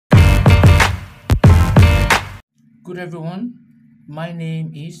good everyone? My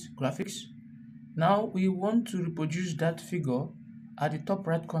name is Graphics. Now we want to reproduce that figure at the top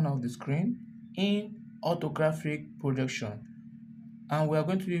right corner of the screen in orthographic projection, and we are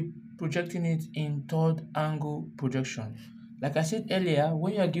going to be projecting it in third angle projection. Like I said earlier,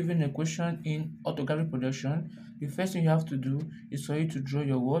 when you are given a question in orthographic projection, the first thing you have to do is for you to draw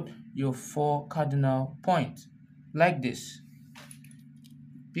your four cardinal points like this.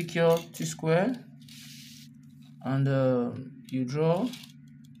 Pick your T-square and you draw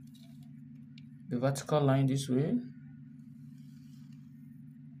the vertical line this way,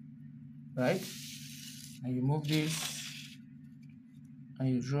 right? And you move this and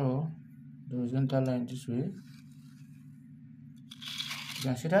you draw the horizontal line this way. You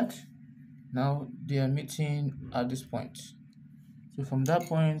can see that? Now they are meeting at this point. So from that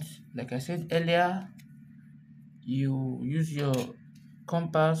point, like I said earlier, you use your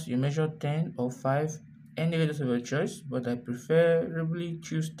compass, you measure 10 or 5, any radius of your choice, but I preferably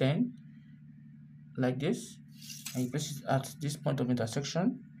choose 10, like this, and you place it at this point of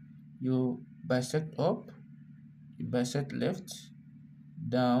intersection. You bisect up, you bisect left,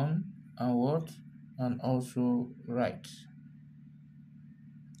 down, and what, and also right.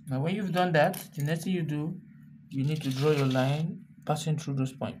 Now when you've done that, the next thing you do, you need to draw your line passing through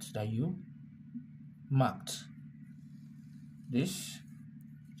those points that you marked. This,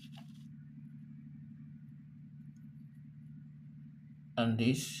 and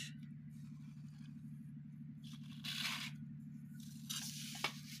this,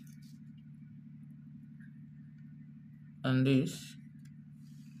 and this,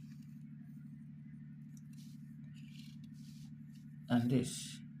 and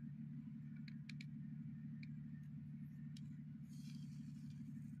this.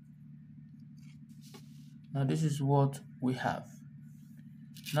 Now this is what we have.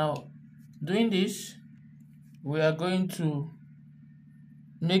 Now doing this, we are going to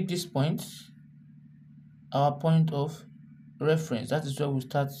make this point our point of reference. That is where we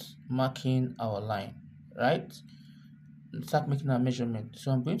start marking our line, right? Start making our measurement.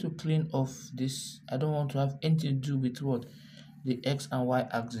 So I'm going to clean off this. I don't want to have anything to do with what the x and y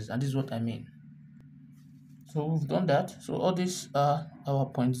axis, and this is what I mean. So we've done that. So all these are our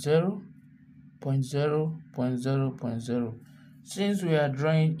point 0, point 0, point 0, point 0. Since we are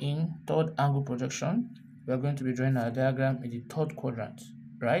drawing in third angle projection, we are going to be drawing our diagram in the third quadrant,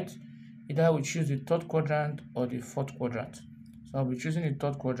 right? Either we choose the third quadrant or the fourth quadrant. So I'll be choosing the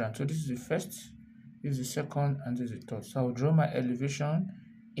third quadrant. So this is the first, this is the second, and this is the third. So I'll draw my elevation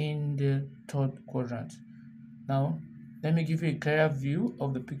in the third quadrant. Now let me give you a clearer view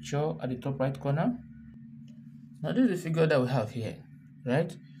of the picture at the top right corner. Now this is the figure that we have here,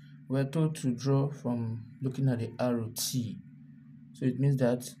 right? We're told to draw from looking at the arrow T. So it means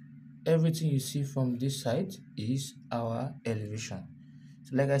that everything you see from this side is our elevation.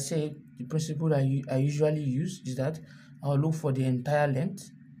 So like I said, the principle that I usually use is that I'll look for the entire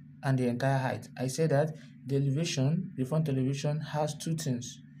length and the entire height. I say that the elevation, the front elevation, has two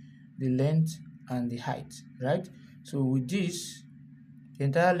things, the length and the height, right? So with this, the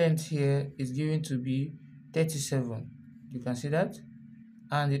entire length here is given to be 37. You can see that?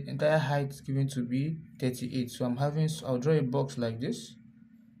 And the entire height is given to be 38. So I'll draw a box like this.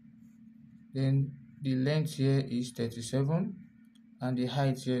 Then the length here is 37 and the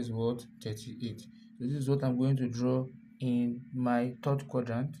height here is what? 38. So this is what I'm going to draw in my third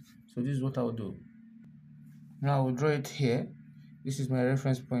quadrant. So this is what I'll do. Now I will draw it here. This is my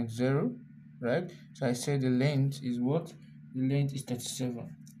reference point 0, right? So I said the length is what? The length is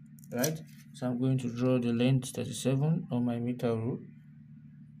 37, right? So I'm going to draw the length 37 on my meter rule.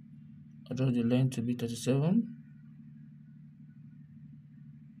 I draw the length to be 37.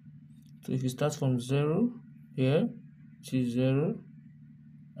 So if you start from 0 here, this is 0,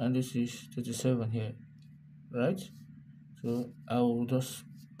 and this is 37 here, right? So I will just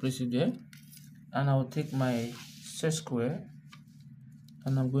place it there, and I will take my set square,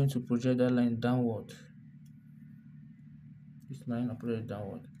 and I'm going to project that line downward. This line I project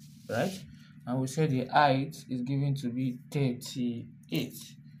downward, right? And we said the height is given to be 38.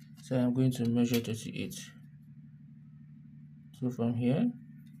 So I'm going to measure 38. So from here,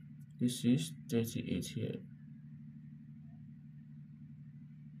 this is 38 here.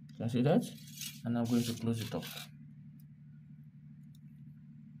 You can see that? And I'm going to close it up.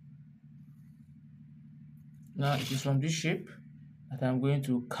 Now it is from this shape that I'm going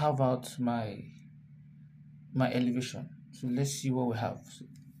to carve out my elevation. So let's see what we have.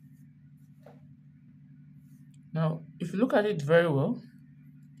 Now if you look at it very well,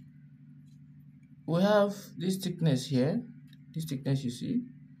 we have this thickness here. This thickness you see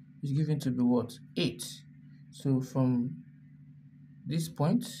is given to be what? 8. So from this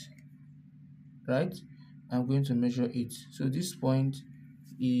point, right, I'm going to measure it. So this point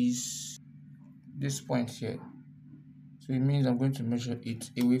is this point here. So it means I'm going to measure it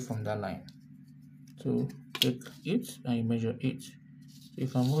away from that line. So take it and you measure it. So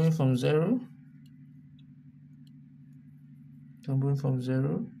if I'm moving from 0, so I'm moving from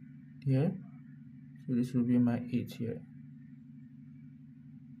 0 here. So this will be my 8 here.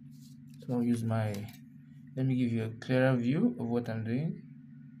 So I'll use my, let me give you a clearer view of what I'm doing.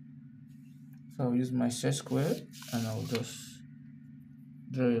 So I'll use my set square and I'll just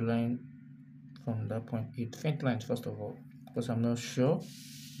draw a line from that point 8. Faint line first of all, because I'm not sure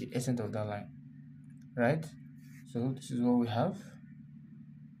the extent of that line, right? So this is what we have.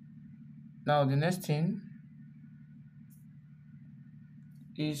 Now the next thing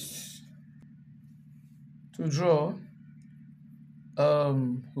is to draw.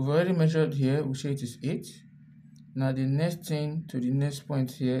 We've already measured here, we say it is 8. Now the next thing to the next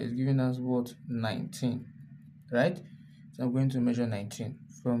point here is giving us what? 19, right? So I'm going to measure 19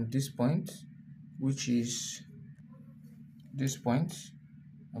 from this point, which is this point.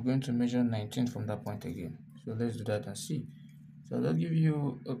 I'm going to measure 19 from that point again. So let's do that and see. So I'll give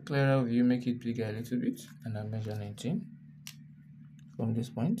you a clearer view, make it bigger a little bit, and I'll measure 19 from this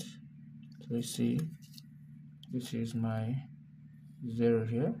point. So let's see, this is my 0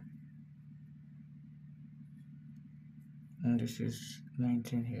 here, and this is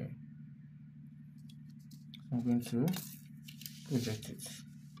 19 here. So I'm going to project it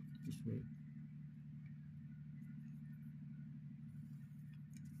this way.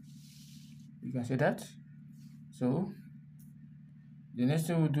 You can see that. So the next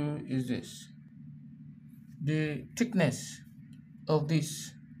thing we'll do is this. The thickness of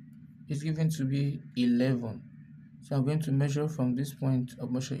this is given to be 11. So I'm going to measure from this point, I'll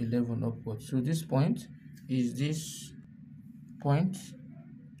measure 11 upwards. So this point is this point,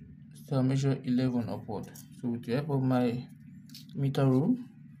 so I'll measure 11 upward. So with the help of my meter rule,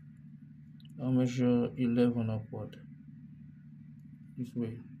 I'll measure 11 upward this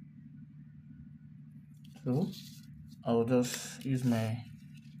way. So I'll just use my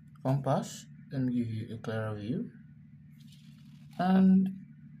compass. Let me give you a clearer view. And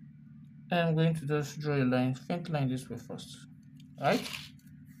I'm going to just draw a line, faint line this way first. Right?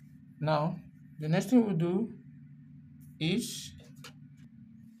 Now, the next thing we'll do is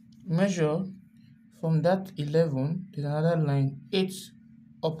measure from that 11, there's another line 8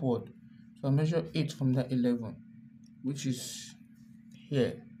 upward. So I'll measure 8 from that 11, which is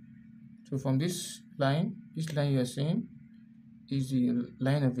here. So from this line you are seeing is the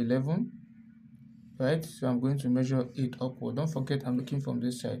line of 11, right? So I'm going to measure 8 upward. Don't forget I'm looking from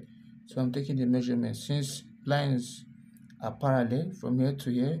this side. So I'm taking the measurement. Since lines are parallel from here to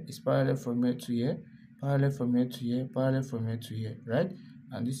here, it's parallel from here to here, parallel from here to here, parallel from here to here, right?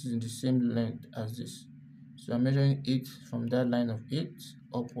 And this is in the same length as this. So I'm measuring 8 from that line of 8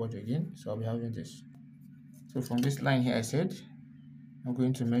 upward again. So I'll be having this. So from this line here, I said I'm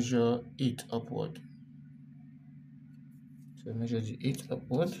going to measure 8 upward. So measure the 8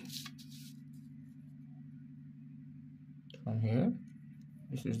 upward from here.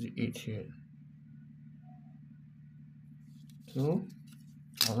 This is the 8 here. So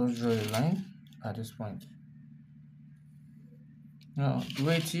I'll just draw a line at this point. Now the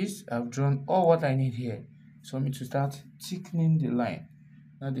way it is, I've drawn all what I need here. So for me to start thickening the line.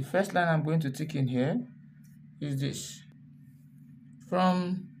 Now the first line I'm going to thicken here is this.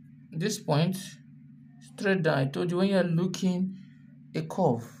 From this point straight down, I told you when you're looking a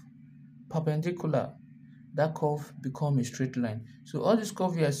curve perpendicular, that curve become a straight line. So all this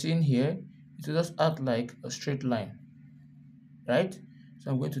curve you are seeing here, it will just act like a straight line, right?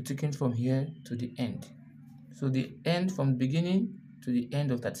 So I'm going to thicken from here to the end. So the end from beginning to the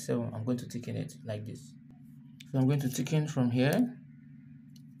end of 37, I'm going to thicken it like this. So I'm going to thicken from here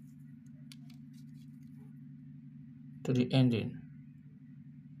to the ending.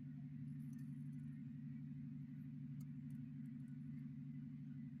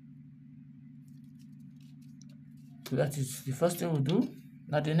 So that is the first thing we'll do.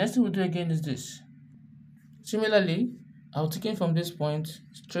 Now the next thing we'll do again is this. Similarly, I'll thicken from this point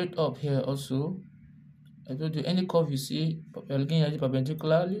straight up here also. I told you any curve you see, you're looking at it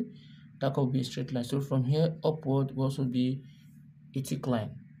perpendicularly, that curve will be a straight line. So from here upward will also be a thick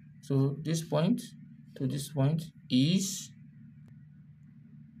line. So this point to this point is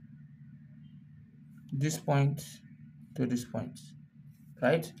this point to this point,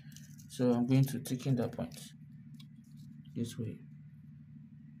 right? So I'm going to thicken that point this way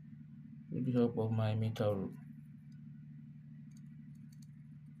with the help of my meter rule.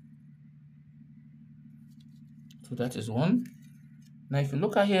 So that is one. Now if you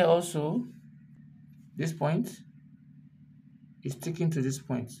look at here also, this point is sticking to this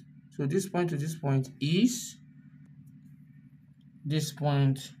point. So this point to this point is this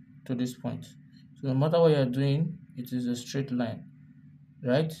point to this point. So no matter what you are doing, it is a straight line,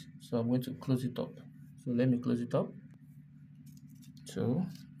 right? So I'm going to close it up. So let me close it up. So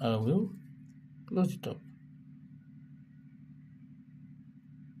I will close it up.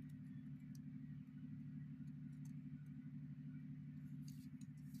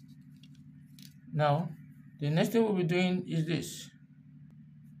 Now, the next thing we'll be doing is this.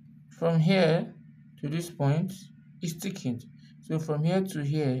 From here to this point is sticking. So from here to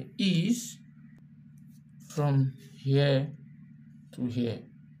here is from here to here.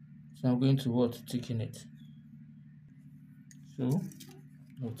 So I'm going to what? Taking it. So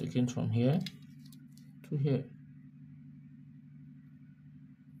I'm taking from here to here.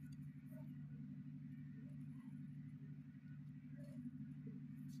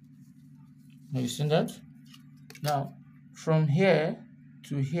 Have you seen that? Now, from here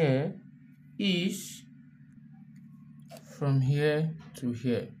to here is from here to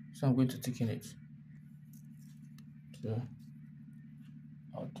here. So I'm going to tick in it. So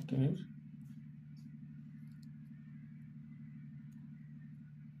I'll tick in it.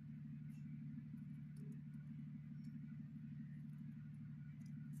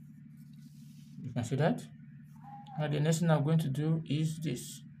 You can see that. Now the next thing I'm going to do is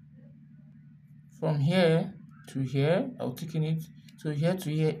this. From here to here, I'll tick in it. So here to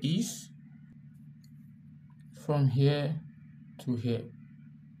here is from here to here.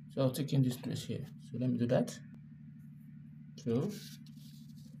 So I'll take in this place here. So let me do that. So you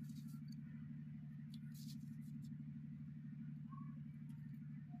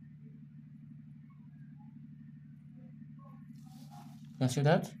can see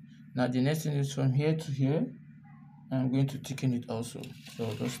that. Now the next thing is from here to here. I'm going to tick in it also. So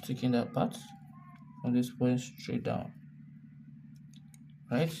I'll just tick in that part from this point straight down.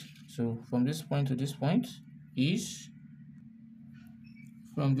 Right? So from this point to this point is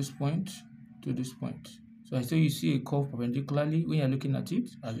from this point to this point. So I say you see a curve perpendicularly when you're looking at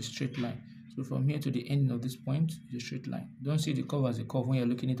it as a straight line. So from here to the end of this point is a straight line. Don't see the curve as a curve when you're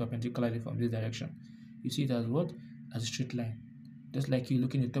looking at it perpendicularly from this direction. You see it as what? As a straight line. Just like you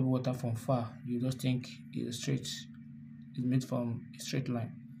looking at table water from far, you just think it's straight. It's made from a straight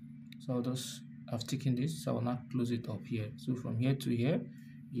line. So I'll just have taken this, so I will now close it up here. So from here to here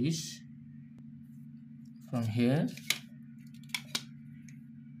is from here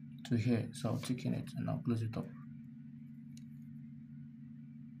to here. So I'll tick in it and I'll close it up.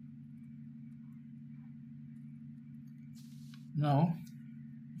 Now,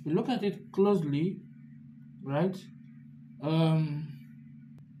 if you look at it closely, right? Now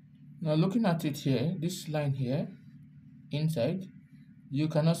looking at it here, this line here, inside, you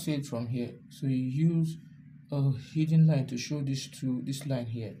cannot see it from here. So you use a hidden line to show this line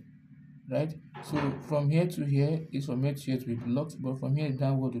here, right? So from here to here is from here to here to be blocked, but from here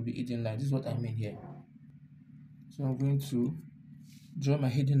downward will be hidden line. This is what I mean here. So I'm going to draw my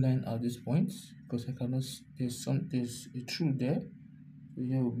hidden line at this point because I cannot. There's a through there. So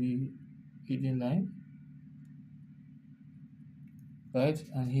here will be hidden line, right?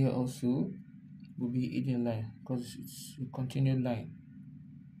 And here also will be hidden line because it's a continued line.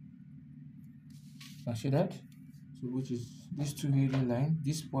 You can see that. So which is this two hidden line.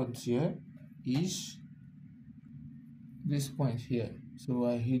 This point here is this point here. So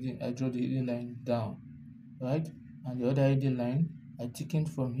I draw the hidden line down, right? And the other hidden line I taken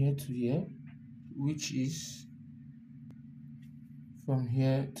from here to here, which is from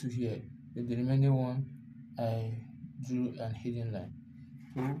here to here. Then the remaining one I drew an hidden line.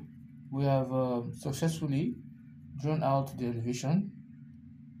 So we have successfully drawn out the elevation,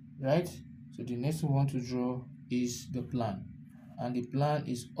 right? So the next one we want to draw is the plan, and the plan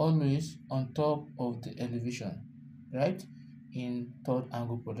is always on top of the elevation, right? In third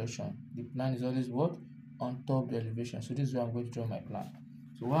angle projection, the plan is always what? On top of the elevation. So this is where I'm going to draw my plan.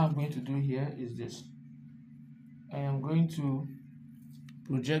 So what I'm going to do here is this. I am going to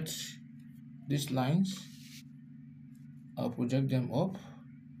project these lines. I'll project them up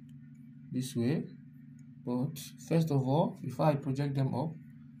this way, but first of all, before I project them up,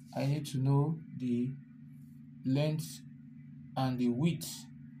 I need to know the length and the width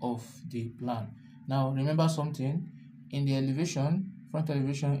of the plan. Now remember something, in the elevation, front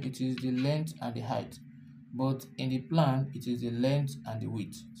elevation, it is the length and the height, but in the plan it is the length and the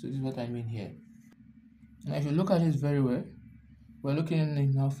width. So this is what I mean here. Now if you look at it very well, we're looking at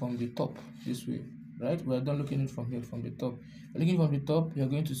it now from the top this way, right? We're not looking at it from here, from the top. Looking from the top, you're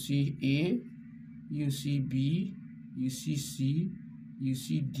going to see A, you see B, you see C, you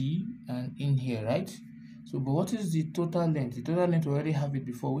see D, and in here, right? So, but what is the total length? The total length we already have it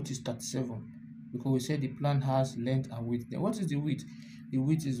before, which is 37, because we said the plan has length and width. Then what is the width? The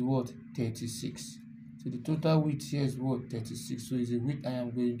width is what? 36. So the total width here is what? 36. So it's the width I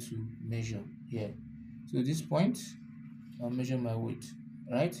am going to measure here. So this point, I'll measure my width,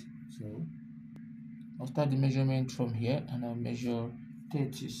 right? So I'll start the measurement from here and I'll measure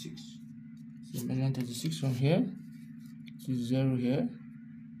 36. So measuring 36 from here to 0 here.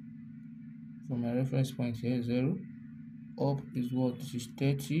 From my reference point here, 0. Up is what? This is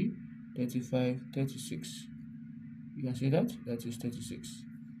 30, 35, 36. You can see that? That is 36.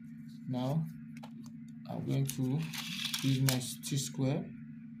 Now I'm going to use my T-square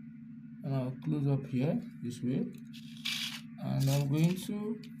and I'll close up here this way, and I'm going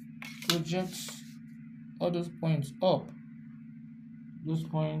to project all those points up. Those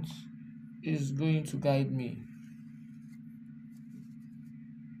points is going to guide me.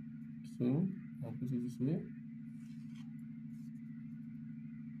 So I'll put it this way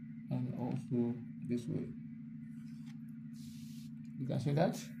and also this way. You can see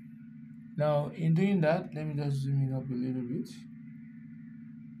that. Now in doing that, let me just zoom it up a little bit.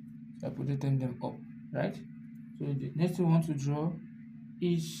 So I projected them up, right? So the next thing we want to draw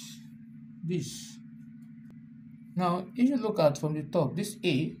is this. Now if you look at from the top, this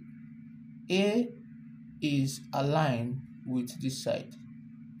A is aligned with this side.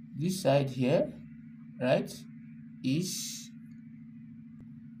 This side here, right, is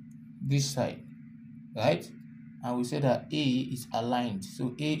this side, right? And we said that A is aligned.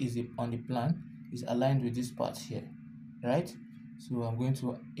 So A is on the plan is aligned with this part here, right? So I'm going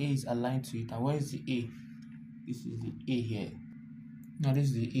to, A is aligned to it. And where is the A? This is the A here. Now this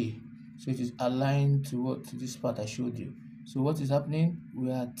is the A. So it is aligned to what? To this part I showed you. So what is happening?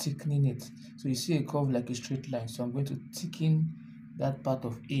 We are thickening it. So you see a curve like a straight line. So I'm going to thicken that part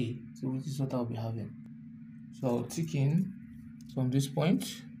of A. So this is what I'll be having. So I'll thicken from this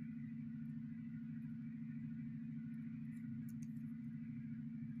point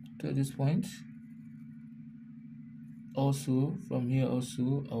to this point. Also from here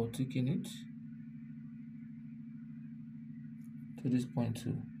also I'll thicken it to this point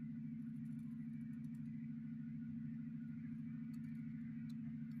too.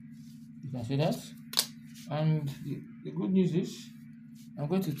 You can see that. And the good news is I'm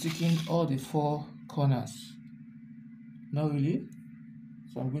going to thicken all the 4 corners. Not really.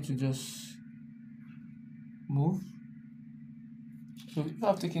 So I'm going to just move. So if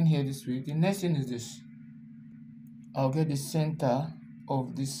I've taken here this way, the next thing is this. I'll get the center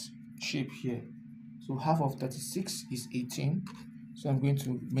of this shape here. So half of 36 is 18. So I'm going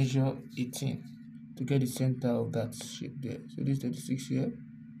to measure 18 to get the center of that shape there. So this is 36 here.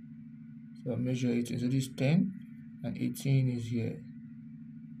 So I'll measure 18. So this is 10 and 18 is here.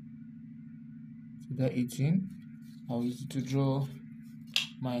 So that 18, I'll use it to draw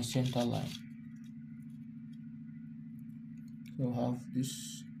my center line. So I'll have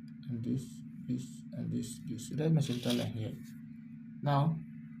this and this, this and this. So that's my center line here. Now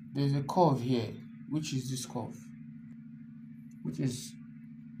there's a curve here, which is this curve,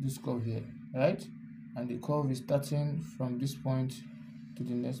 here, right? And the curve is starting from this point to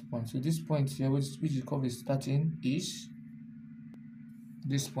the next point. So this point here, which the curve is starting, is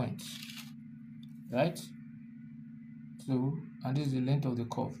this point, right? So, and this is the length of the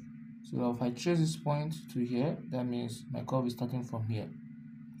curve. So if I trace this point to here, that means my curve is starting from here.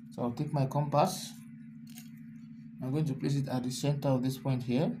 So I'll take my compass. I'm going to place it at the center of this point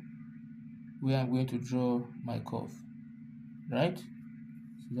here, where I'm going to draw my curve, right?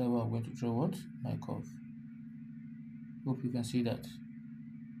 So that's where I'm going to draw what? My curve. Hope you can see that.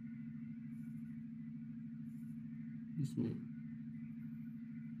 This way.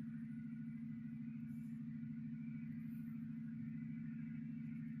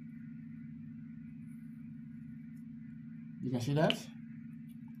 You can see that.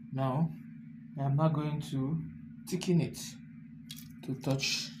 Now I'm not going to thicken it to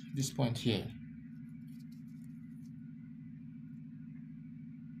touch this point here.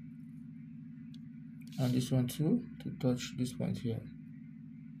 And this one too to touch this point here.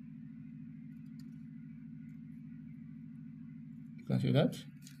 You can see that.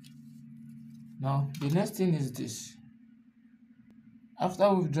 Now the next thing is this.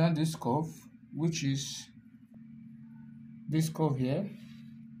 After we've drawn this curve, which is this curve here,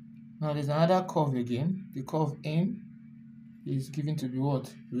 now there's another curve again. The curve M is given to be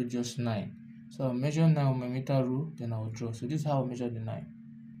what? Radius 9. So I'll measure now my meter rule, then I'll draw. So this is how I'll measure the 9.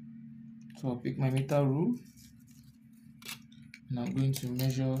 So I'll pick my meter rule and I'm going to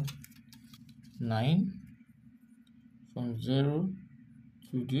measure 9. from 0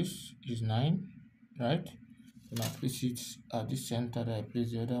 to this is 9, right? Then I place it at the center that I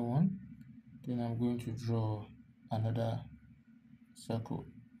place the other one. Then I'm going to draw another circle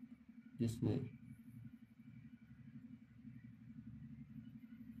this way.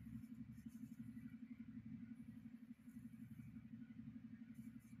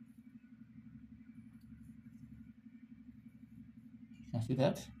 You can see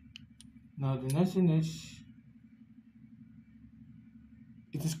that. Now the next thing is,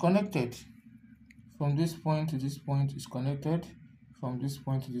 it is connected. From this point to this point is connected. From this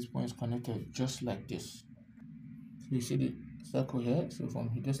point to this point is connected, just like this. So you see the circle here. So from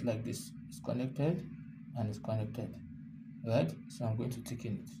here, just like this, it's connected and it's connected. Right? So I'm going to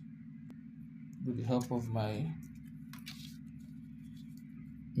thicken it with the help of my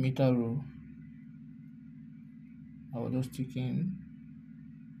meter rule. I will just thicken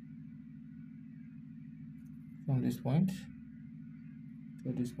from this point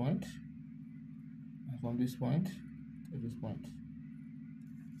to this point, and from this point to this point.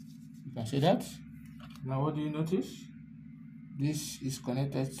 You can see that. Now what do you notice? This is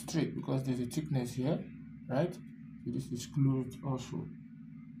connected straight because there's a thickness here, right? So this is closed also.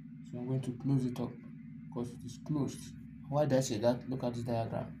 So I'm going to close it up because it is closed. Why did I say that? Look at this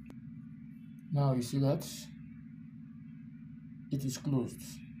diagram. Now you see that it is closed,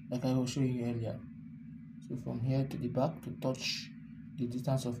 like I was showing you earlier. So from here to the back to touch the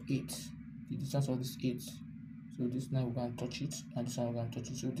distance of 8, the distance of this 8. So this now we're going to touch it, and this one we're going to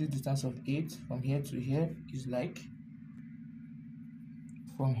touch it. So this distance of 8 from here to here is like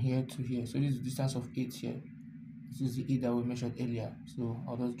from here to here. So this is the distance of 8 here. This is the 8 that we measured earlier. So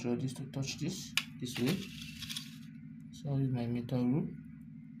I'll just draw this to touch this way. So I'll use my meter rule.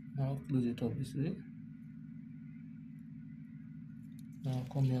 Now close it up this way. Now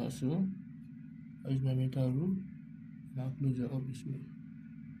come here also. I'll use my meter rule. Now close it up this way.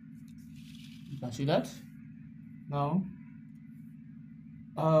 You can see that. Now,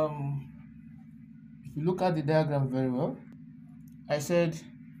 if you look at the diagram very well, I said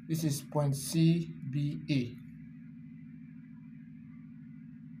this is point CBA.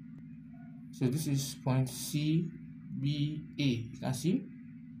 So this is point CBA, you can see,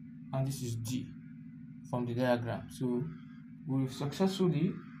 and this is D from the diagram. So we've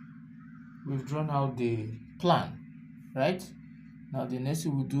successfully drawn out the plan, right? Now the next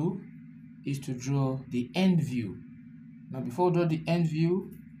thing we'll do is to draw the end view. Now before we draw the end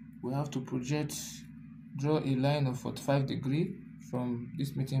view, we have to draw a line of 45 degrees from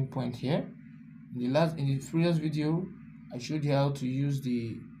this meeting point here. In the previous video, I showed you how to use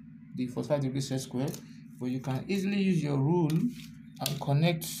the 45 degree set square, but you can easily use your rule and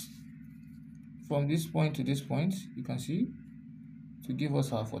connect from this point to this point, you can see, to give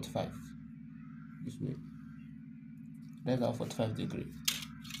us our 45 this way. That's our 45 degree.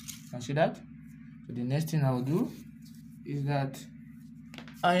 You can see that. So the next thing I will do is that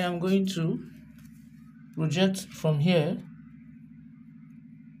I am going to project from here.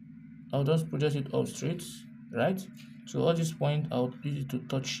 I'll just project it up straight, right? So at this point, I'll use it to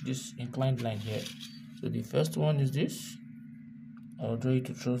touch this inclined line here. So the first one is this. I'll draw it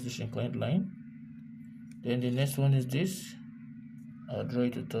to touch this inclined line. Then the next one is this. I'll draw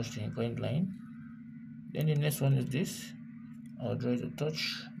it to touch the inclined line. Then the next one is this. I'll draw it to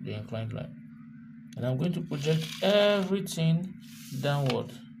touch the inclined line. And I'm going to project everything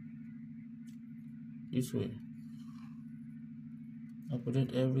downward this way. I'll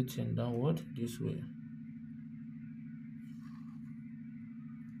project everything downward this way.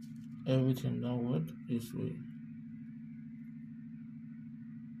 Everything downward this way.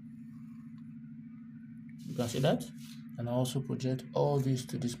 You can see that. And I also project all this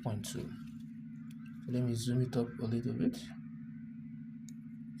to this point too. So let me zoom it up a little bit.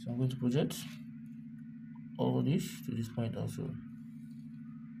 So I'm going to project all this to this point also,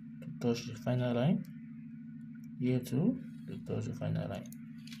 to touch the final line. Here too, to touch the final line.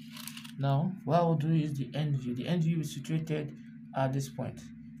 Now what I'll do is the end view. The end view is situated at this point.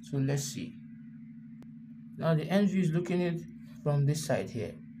 So let's see. Now the end view is looking at it from this side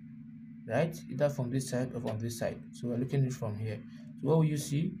here, right? Either from this side or from this side. So we're looking at it from here. So what will you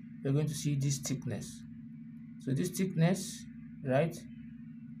see? You're going to see this thickness. So this thickness, right,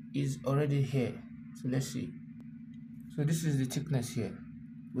 is already here. So let's see. So this is the thickness here.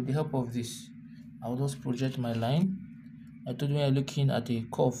 With the help of this, I'll just project my line. I told you we are looking at a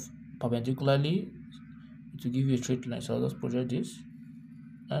curve perpendicularly to give you a straight line. So I'll just project this,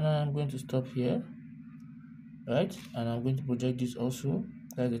 and I'm going to stop here, right? And I'm going to project this also.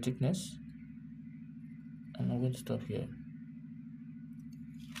 That's the thickness, and I'm going to stop here,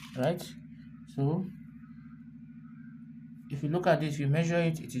 right? So if you look at this, if you measure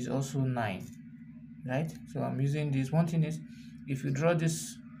it, it is also 9, right? So I'm using this. One thing is, if you draw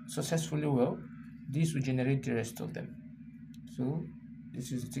this successfully well, this will generate the rest of them. So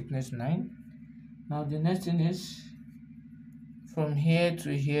this is the thickness 9. Now the next thing is, from here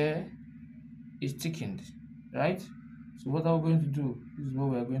to here is thickened, right? So what are we going to do? This is what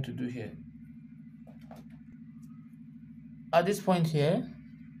we are going to do here. At this point here,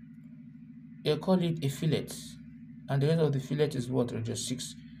 you call it a fillet, and the rest of the fillet is what? Radius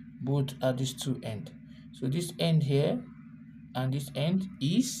 6, both at these two ends. So this end here and this end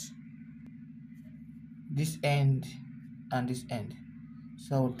is this end and this end.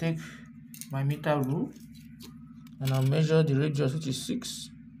 So I'll take my meter rule and I'll measure the radius, which is 6,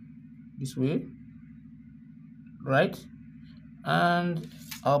 this way, right? And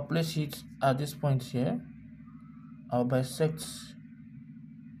I'll place it at this point here. I'll bisect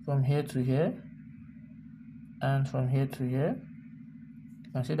from here to here and from here to here.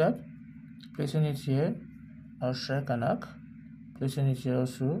 You can see that. Placing it here, I'll strike an arc. Placing it here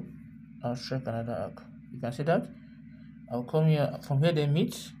also, I'll strike another arc. You can see that. I'll come here, from here they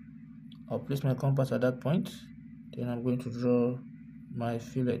meet. I'll place my compass at that point. Then I'm going to draw my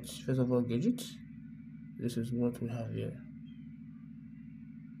fillet. First of all, gauge it. This is what we have here.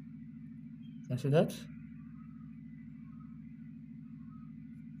 You can see that.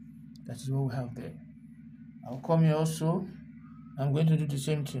 That is what we have there. I'll come here also. I'm going to do the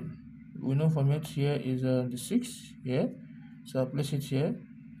same thing. We know from here to here is the 6 here. So I'll place it here.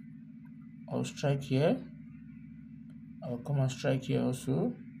 I'll strike here. I'll come and strike here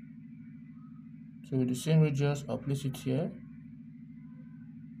also. So with the same radius, I'll place it here.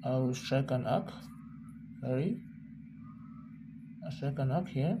 I will strike an arc. Sorry. I'll strike an arc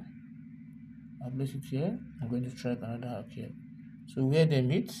here. I'll place it here. I'm going to strike another arc here. So where they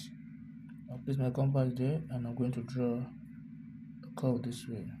meet, I'll place my compass there and I'm going to draw a curve this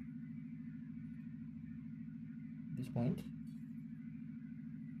way. This point.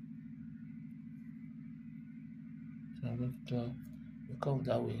 So I'm going to draw a curve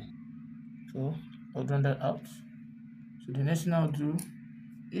that way. So I'll draw that out. So the next thing I'll do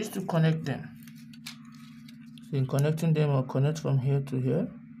is to connect them. So in connecting them, I'll connect from here to here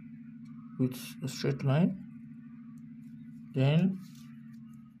with a straight line. Then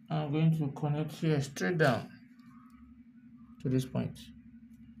I'm going to connect here straight down to this point,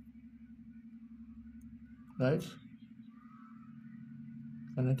 right?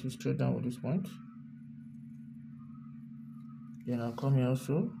 Connect it straight down with this point. Then I'll come here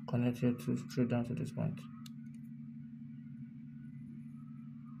also, connect here to straight down to this point.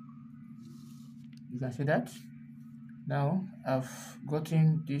 You can see that. Now I've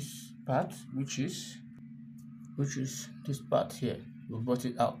gotten this part, which is this part here. We brought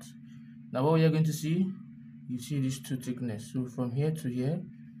it out. Now what we are going to see, you see these two thickness. So from here to here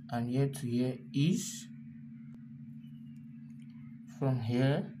and here to here is from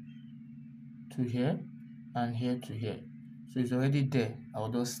here to here and here to here. So it's already there. I'll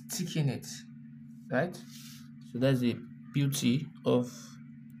just thicken it, right? So that's the beauty of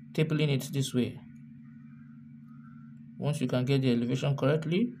tapering it this way. Once you can get the elevation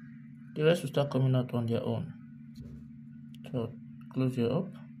correctly, the rest will start coming out on their own. So close it up.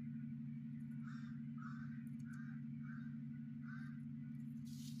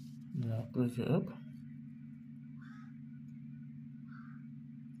 Now close it up.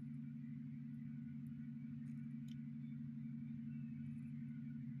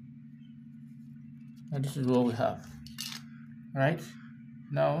 And this is what we have, right?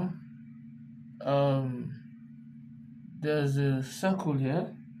 Now there's a circle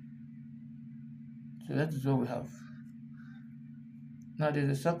here, so that is what we have. Now there's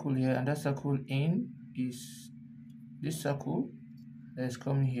a circle here, and that circle in is this circle that is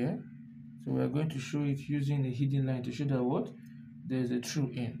coming here. So we are going to show it using a hidden line to show that what there's a true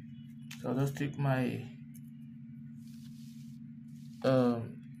in. So I'll just take my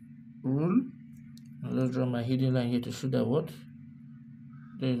rule. I'll just draw my hidden line here to show that what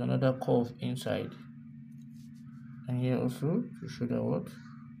there is another curve inside, and here also to show that what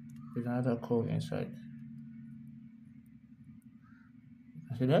there's another curve inside.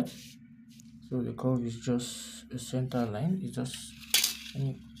 See that? So the curve is just a center line. It's just, let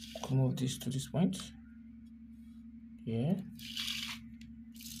me move this to this point here,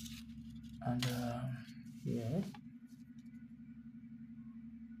 and here.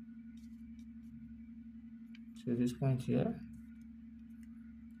 So this point here.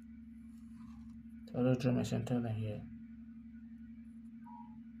 So I'll draw my center line here.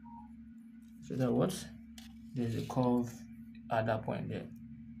 So that what? There's a curve at that point there.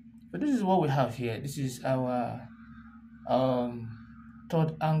 So this is what we have here. This is our um,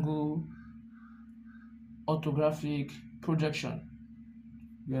 third angle orthographic projection.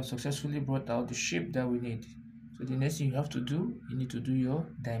 We have successfully brought out the shape that we need. So the next thing you have to do, you need to do your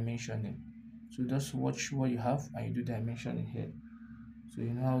dimensioning. So just watch what you have and you do dimensioning here. So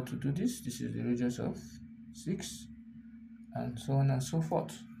you know how to do this. This is the radius of 6 and so on and so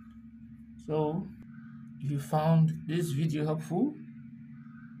forth. So if you found this video helpful,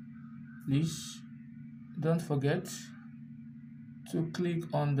 please don't forget to click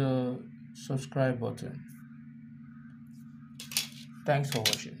on the subscribe button. Thanks for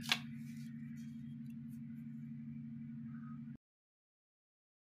watching.